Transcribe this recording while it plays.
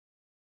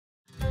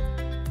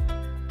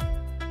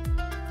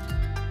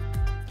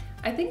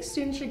I think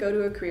students should go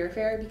to a career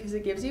fair because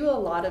it gives you a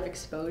lot of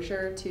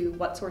exposure to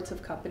what sorts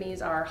of companies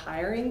are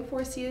hiring for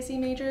CSE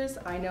majors.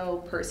 I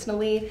know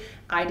personally,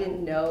 I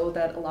didn't know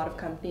that a lot of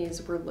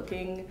companies were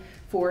looking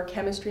for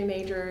chemistry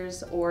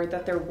majors or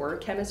that there were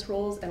chemist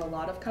roles in a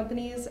lot of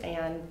companies,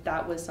 and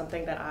that was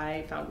something that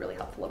I found really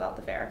helpful about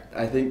the fair.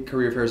 I think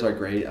career fairs are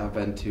great. I've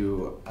been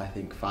to, I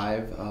think,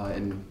 5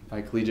 in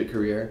my collegiate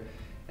career,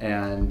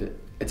 and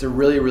it's a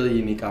really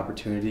unique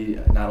opportunity,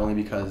 not only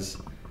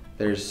because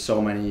there's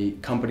so many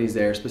companies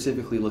there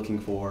specifically looking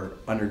for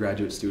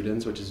undergraduate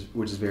students, which is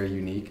very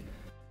unique.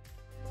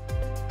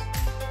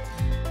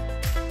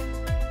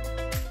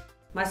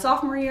 My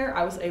sophomore year,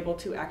 I was able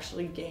to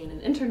actually gain an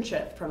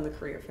internship from the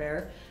career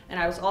fair, and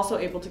I was also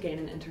able to gain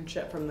an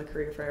internship from the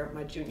career fair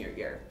my junior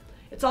year.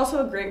 It's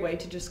also a great way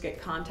to just get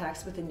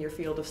contacts within your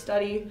field of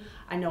study.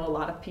 I know a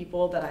lot of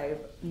people that I've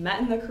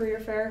met in the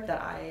career fair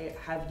that I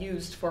have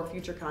used for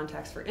future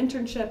contacts for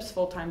internships,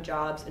 full-time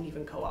jobs, and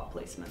even co-op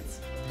placements.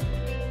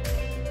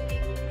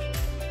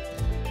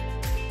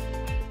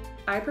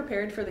 I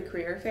prepared for the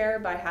career fair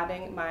by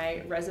having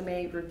my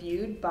resume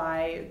reviewed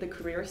by the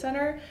Career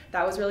Center.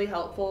 That was really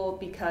helpful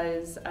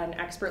because an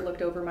expert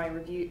looked over my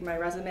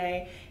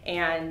resume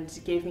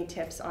and gave me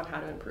tips on how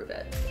to improve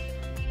it.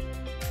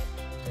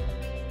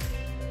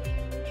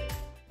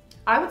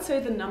 I would say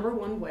the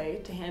 #1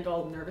 way to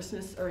handle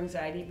nervousness or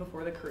anxiety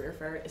before the career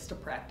fair is to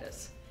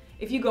practice.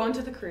 If you go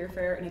into the career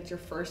fair and it's your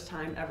first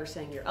time ever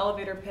saying your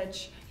elevator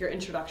pitch, your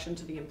introduction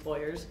to the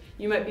employers,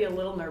 you might be a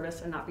little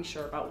nervous and not be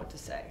sure about what to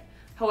say.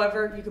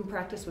 However, you can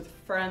practice with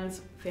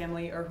friends,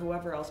 family, or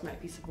whoever else might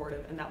be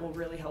supportive, and that will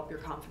really help your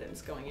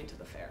confidence going into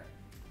the fair.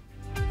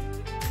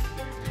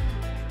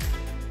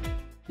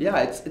 Yeah,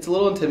 it's a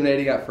little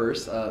intimidating at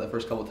first, the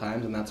first couple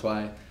times, and that's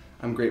why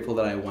I'm grateful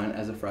that I went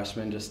as a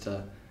freshman, just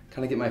to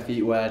kind of get my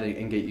feet wet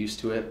and get used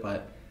to it.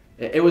 But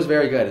it was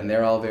very good, and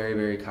they're all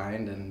very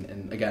kind,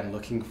 and again,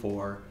 looking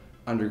for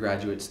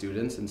undergraduate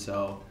students, and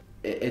so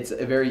it's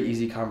a very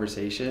easy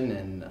conversation,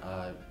 and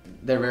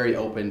they're very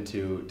open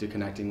to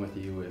connecting with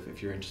you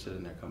if you're interested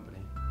in their company.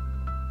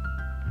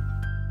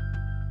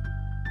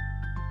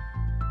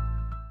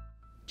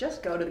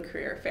 Just go to the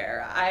career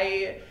fair.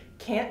 I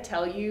can't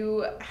tell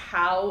you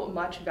how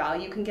much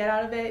value you can get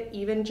out of it,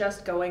 even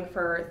just going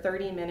for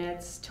 30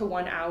 minutes to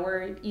 1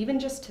 hour, even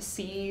just to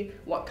see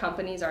what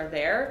companies are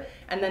there,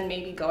 and then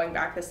maybe going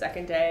back the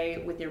second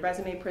day with your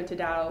resume printed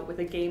out, with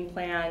a game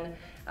plan.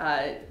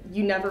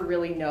 You never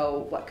really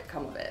know what could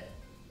come of it.